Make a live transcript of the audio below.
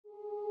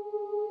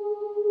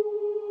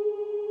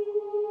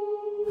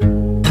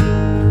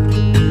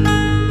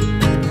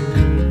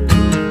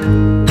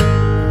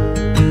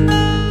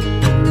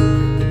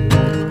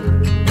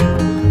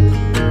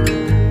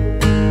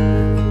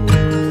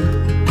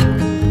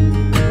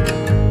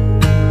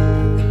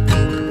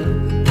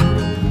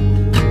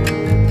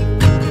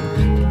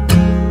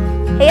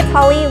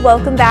Holly.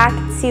 Welcome back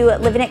to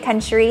Living It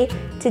Country.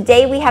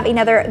 Today we have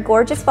another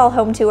gorgeous fall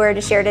home tour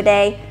to share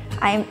today.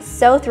 I am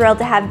so thrilled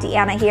to have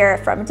Deanna here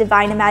from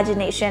Divine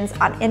Imaginations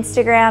on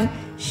Instagram,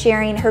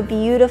 sharing her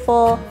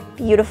beautiful,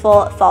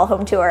 beautiful fall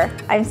home tour.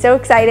 I'm so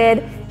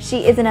excited.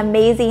 She is an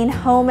amazing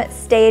home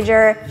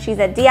stager. She's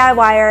a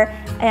DIYer,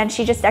 and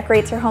she just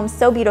decorates her home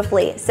so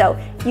beautifully. So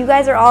you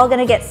guys are all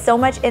gonna get so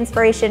much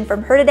inspiration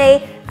from her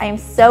today. I am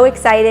so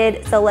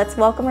excited. So let's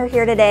welcome her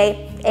here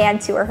today and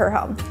tour her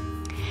home.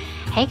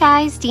 Hey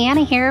guys,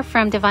 Deanna here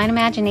from Divine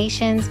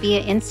Imaginations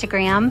via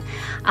Instagram.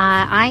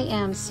 I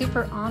am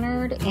super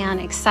honored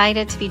and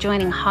excited to be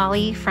joining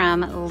Holly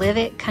from Live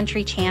It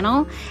Country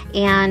channel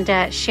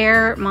and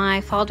share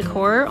my fall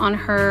decor on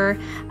her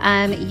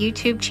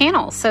YouTube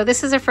channel. So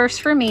this is a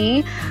first for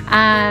me.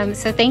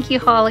 So thank you,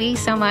 Holly,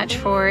 so much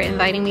for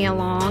inviting me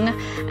along.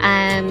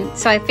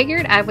 So I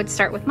figured I would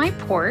start with my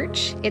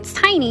porch. It's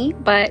tiny,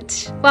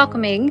 but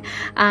welcoming.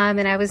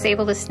 And I was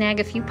able to snag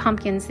a few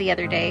pumpkins the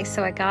other day,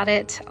 so I got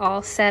it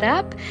all set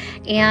up,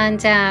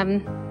 and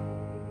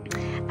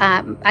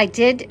I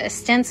did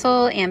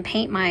stencil and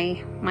paint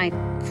my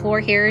floor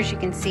here, as you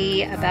can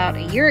see, about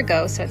a year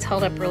ago, so it's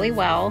held up really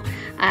well.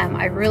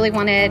 I really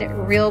wanted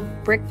real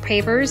brick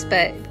pavers,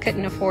 but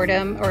couldn't afford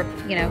them, or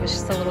it was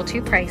just a little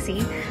too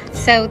pricey.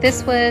 So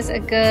this was a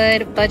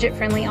good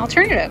budget-friendly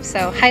alternative,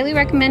 so highly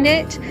recommend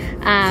it.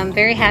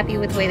 Very happy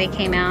with the way they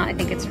came out. I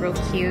think it's real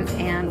cute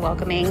and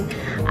welcoming.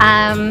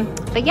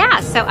 But yeah,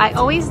 so I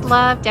always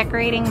love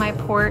decorating my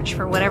porch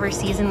for whatever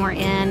season we're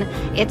in.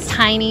 It's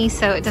tiny,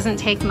 so it doesn't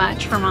take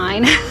much for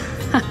mine.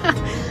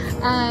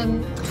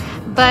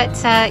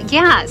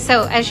 Yeah,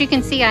 so as you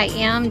can see, I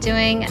am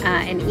doing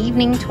an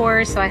evening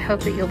tour, so I hope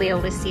that you'll be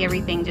able to see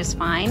everything just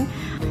fine.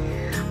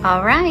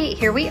 All right,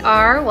 here we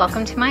are.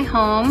 Welcome to my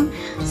home.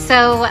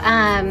 So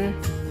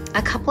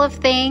a couple of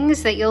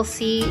things that you'll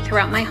see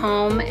throughout my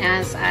home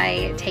as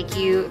I take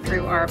you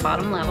through our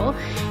bottom level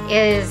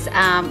is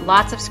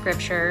lots of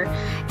scripture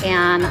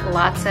and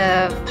lots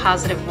of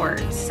positive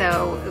words.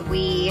 So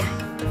we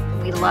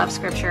love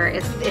scripture.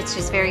 It's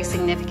just very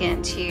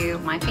significant to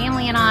my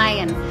family and I,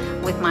 and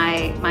with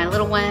my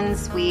little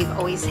ones, we've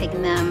always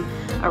taken them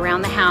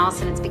around the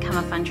house, and it's become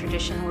a fun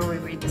tradition where we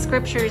read the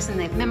scriptures and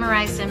they've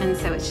memorized them, and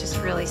so it's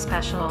just really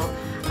special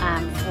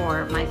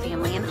for my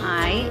family and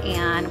I,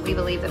 and we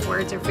believe that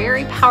words are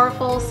very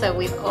powerful, so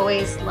we've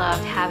always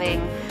loved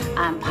having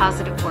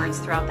positive words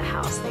throughout the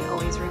house. They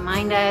always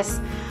remind us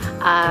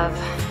of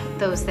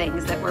those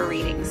things that we're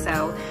reading,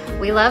 so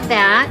we love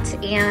that.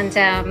 And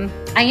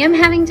I am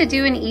having to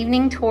do an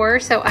evening tour,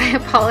 so I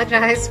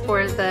apologize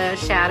for the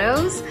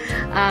shadows.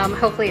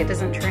 Hopefully it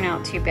doesn't turn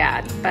out too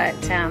bad, but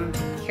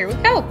here we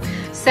go.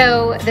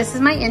 So this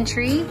is my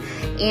entry,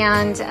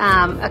 and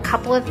a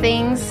couple of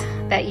things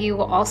that you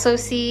will also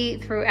see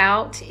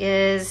throughout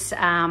is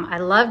I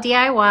love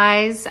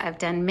DIYs. I've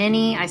done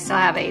many. I still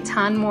have a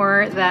ton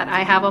more that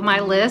I have on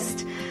my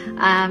list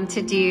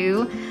to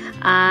do.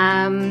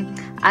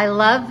 I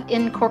love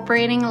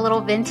incorporating a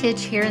little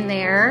vintage here and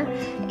there,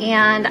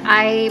 and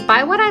I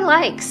buy what I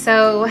like.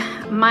 So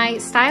my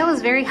style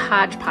is very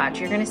hodgepodge.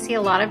 You're gonna see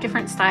a lot of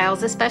different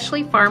styles,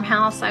 especially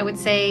farmhouse, I would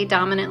say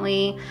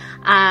dominantly,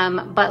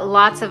 but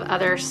lots of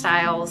other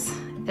styles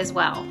as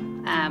well.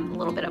 A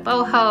little bit of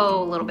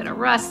boho, a little bit of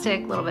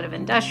rustic, a little bit of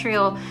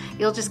industrial.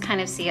 You'll just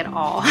kind of see it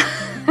all.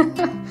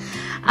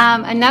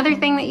 Another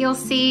thing that you'll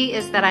see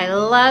is that I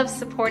love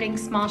supporting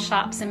small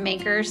shops and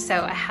makers.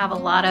 So I have a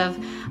lot of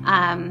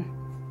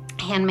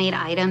handmade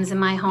items in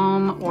my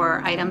home,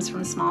 or items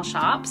from small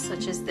shops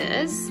such as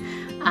this.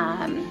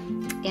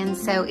 And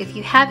so if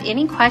you have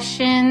any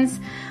questions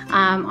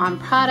on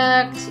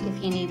product,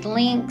 if you need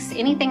links,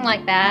 anything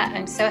like that,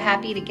 I'm so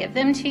happy to give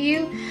them to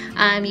you.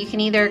 You can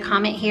either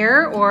comment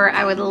here, or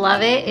I would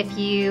love it if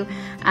you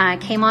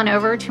came on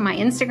over to my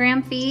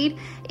Instagram feed.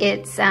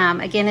 It's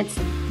again, it's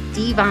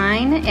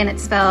Divine, and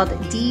it's spelled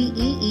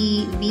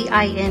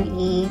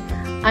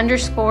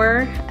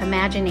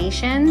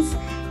DEEVINE_imaginations.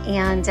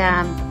 And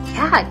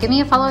yeah, give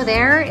me a follow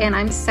there, and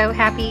I'm so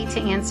happy to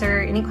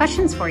answer any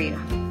questions for you.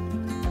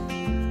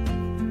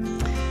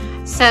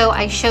 So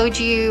I showed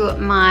you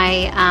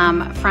my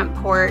front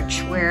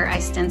porch where I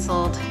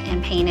stenciled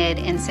and painted,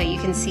 and so you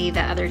can see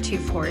the other two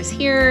floors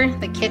here,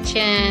 the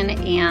kitchen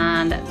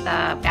and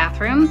the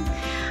bathroom.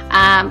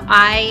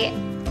 I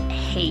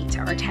hate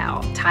our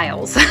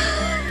tiles.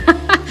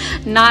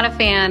 Not a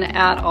fan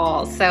at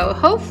all. So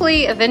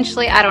hopefully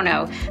eventually, I don't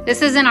know,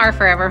 this isn't our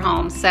forever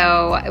home,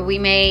 so we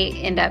may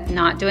end up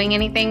not doing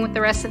anything with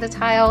the rest of the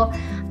tile,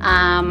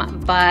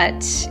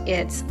 but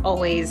it's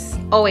always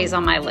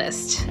on my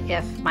list.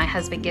 If my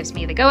husband gives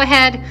me the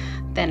go-ahead,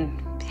 then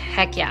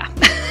heck yeah.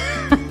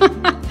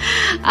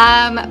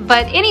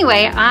 But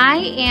anyway, I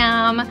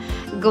am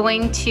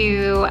going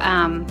to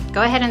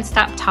go ahead and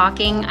stop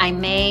talking. I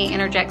may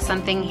interject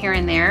something here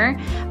and there,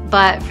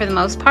 but for the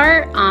most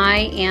part,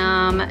 I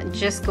am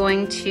just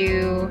going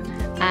to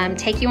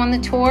take you on the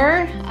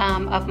tour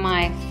of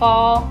my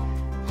fall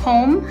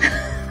home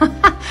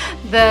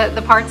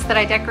the parts that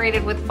I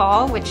decorated with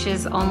fall, which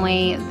is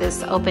only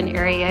this open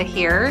area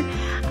here.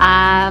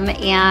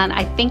 And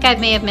I think I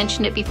may have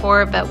mentioned it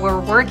before, but we're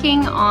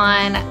working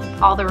on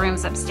all the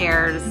rooms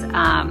upstairs,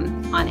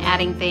 on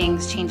adding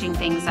things, changing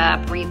things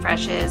up,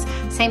 refreshes.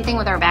 Same thing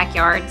with our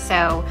backyard.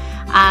 So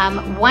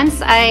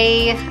once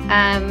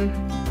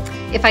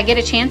if I get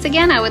a chance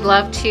again, I would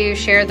love to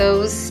share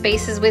those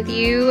spaces with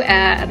you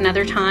at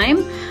another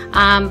time.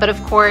 But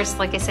of course,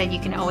 like I said, you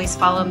can always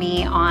follow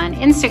me on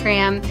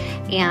Instagram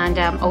and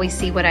always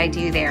see what I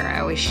do there.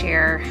 I always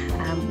share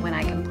when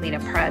I complete a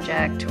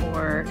project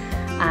or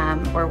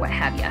what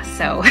have you.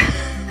 So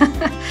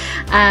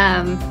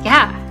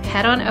yeah,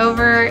 head on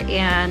over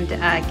and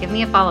give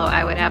me a follow.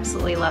 I would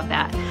absolutely love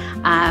that.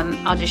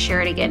 I'll just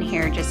share it again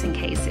here just in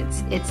case.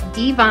 It's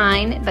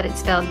Devine, but it's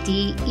spelled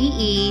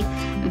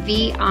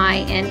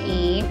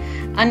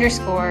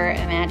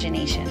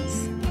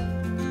DEEVINE_imaginations.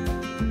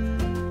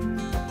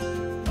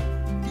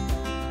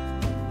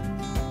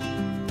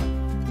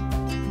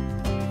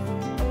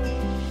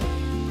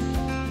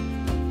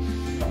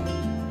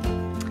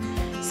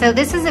 So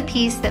this is a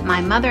piece that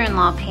my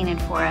mother-in-law painted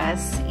for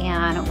us,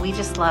 and we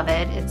just love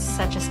it. It's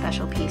such a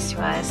special piece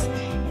to us.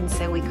 And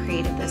so we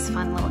created this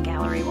fun little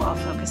gallery wall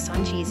focused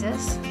on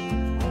Jesus.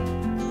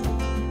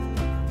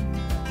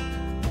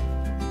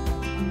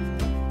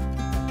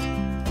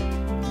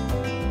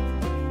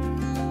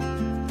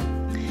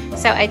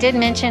 So I did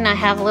mention I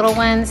have little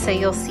ones, so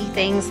you'll see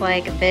things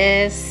like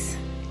this,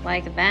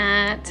 like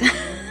that,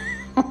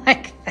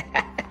 like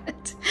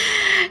that,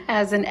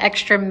 as an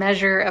extra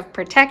measure of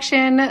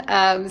protection.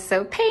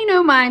 So pay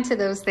no mind to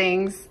those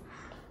things.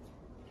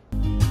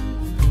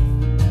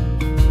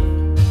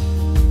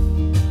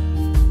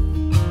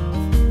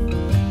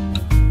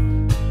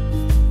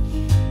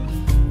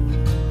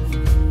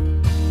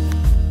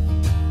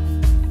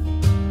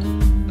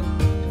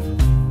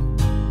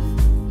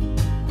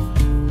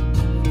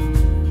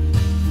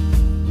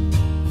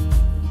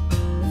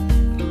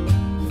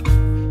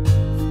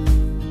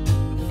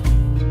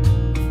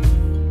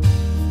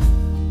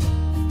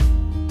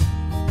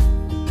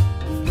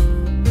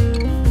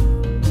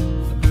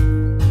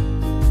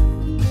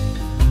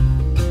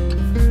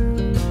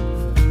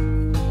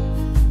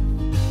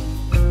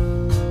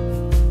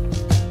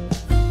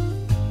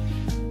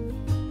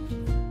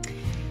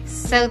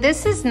 So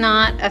this is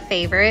not a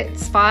favorite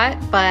spot,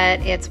 but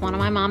it's one of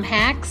my mom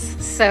hacks.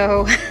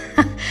 So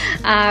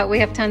we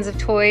have tons of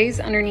toys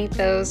underneath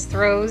those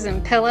throws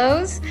and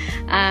pillows,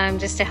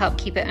 just to help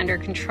keep it under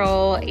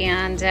control.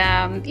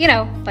 And you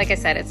know, like I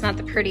said, it's not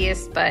the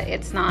prettiest, but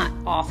it's not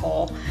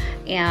awful.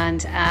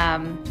 And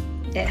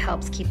it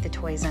helps keep the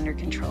toys under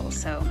control.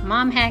 So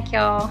mom hack,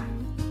 y'all.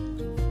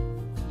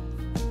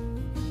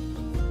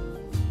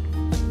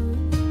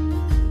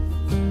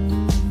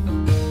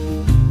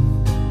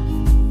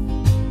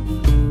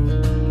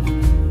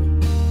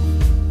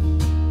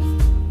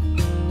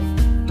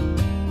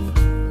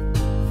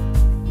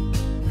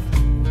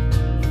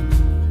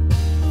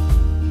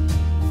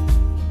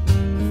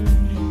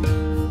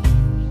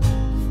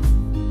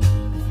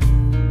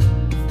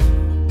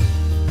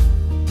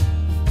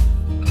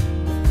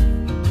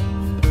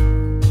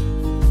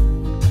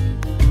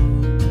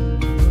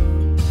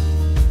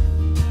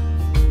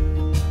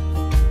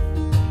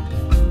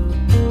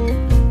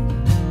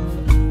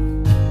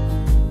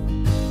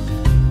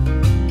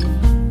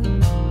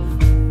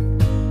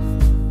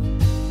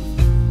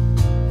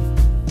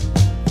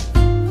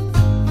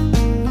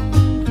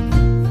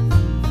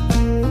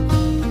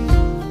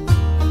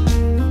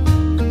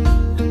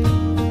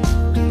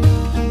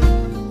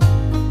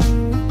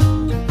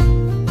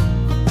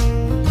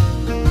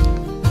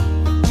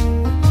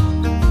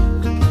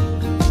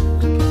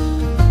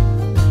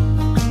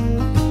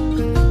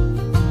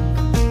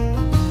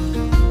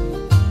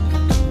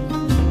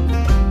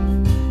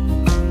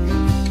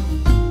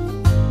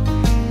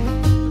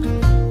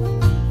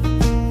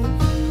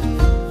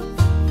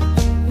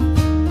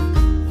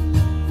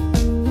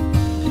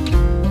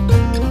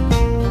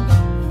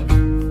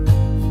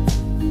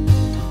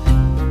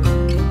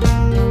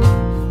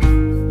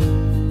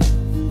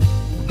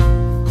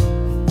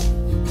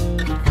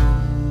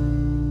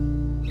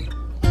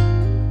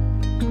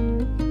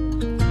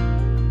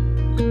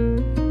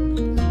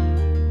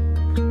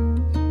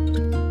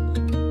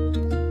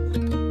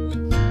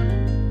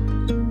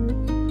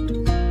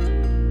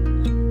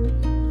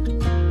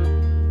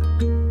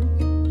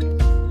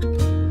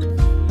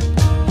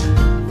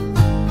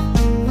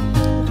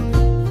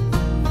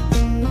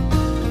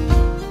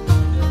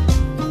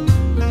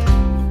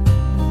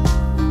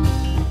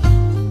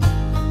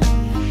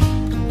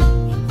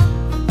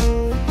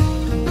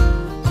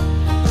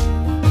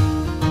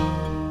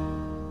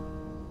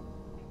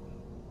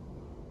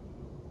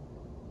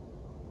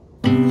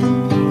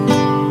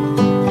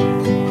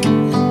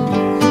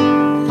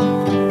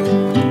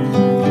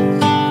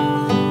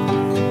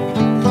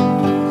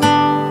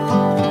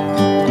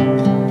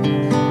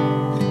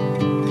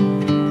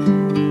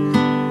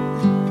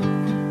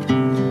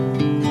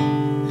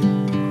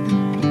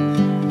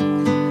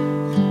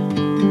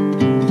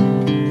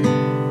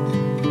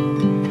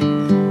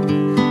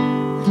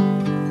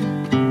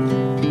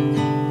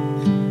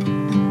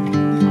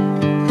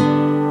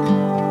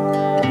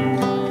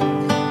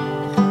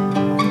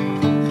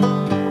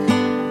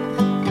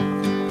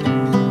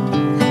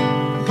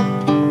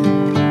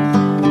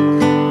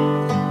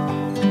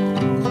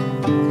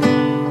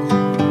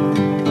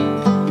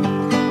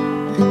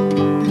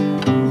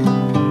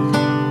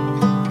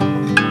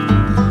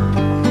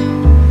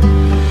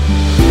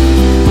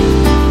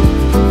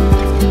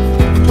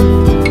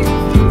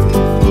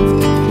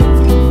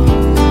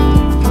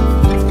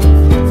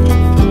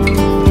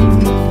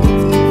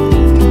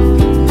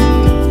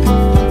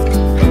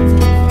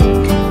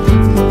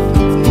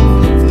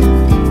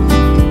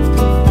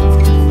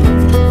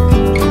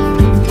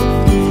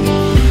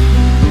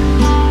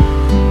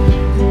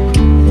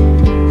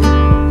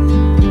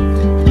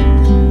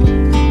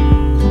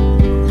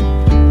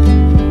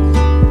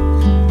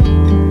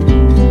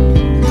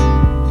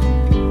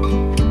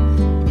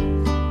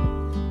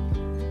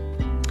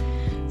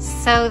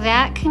 so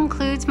that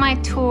concludes my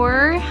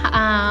tour.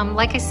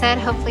 Like I said,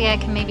 hopefully I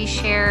can maybe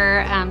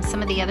share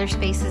some of the other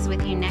spaces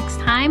with you next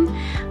time.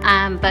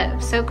 But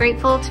so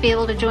grateful to be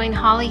able to join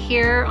Holly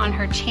here on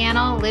her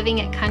channel,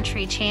 Living at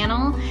Country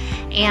channel.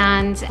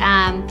 And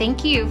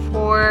thank you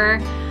for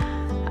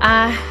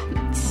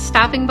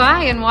stopping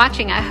by and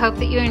watching. I hope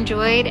that you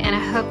enjoyed, and I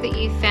hope that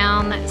you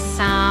found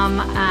some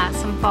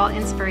fall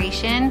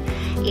inspiration.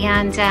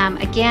 And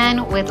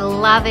again, would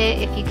love it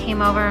if you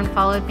came over and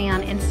followed me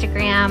on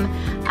Instagram.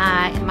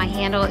 My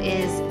handle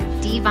is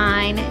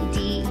Deevine,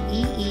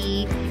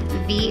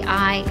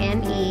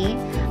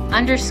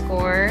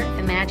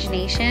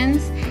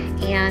 DEEVINE_imaginations.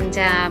 And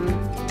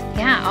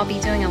yeah, I'll be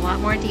doing a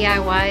lot more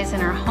DIYs in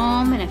our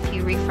home and a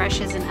few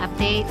refreshes and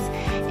updates.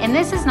 And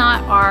this is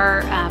not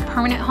our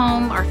permanent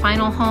home, our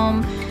final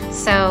home.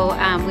 So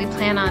we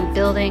plan on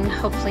building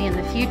hopefully in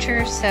the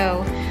future.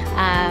 So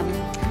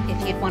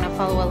if you'd want to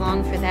follow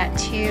along for that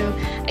too.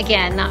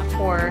 Again, not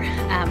for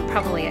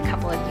probably a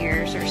couple of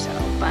years or so,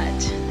 but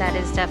that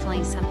is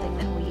definitely something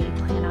that we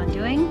plan on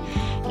doing.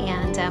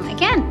 And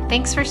again,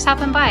 thanks for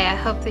stopping by. I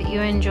hope that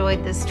you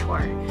enjoyed this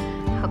tour.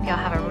 Hope y'all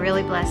have a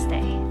really blessed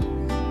day.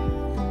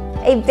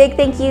 A big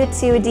thank you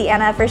to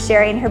Deanna for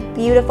sharing her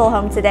beautiful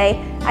home today.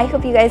 I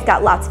hope you guys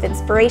got lots of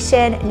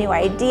inspiration, new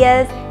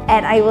ideas,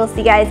 and I will see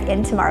you guys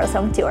in tomorrow's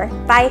home tour.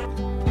 Bye.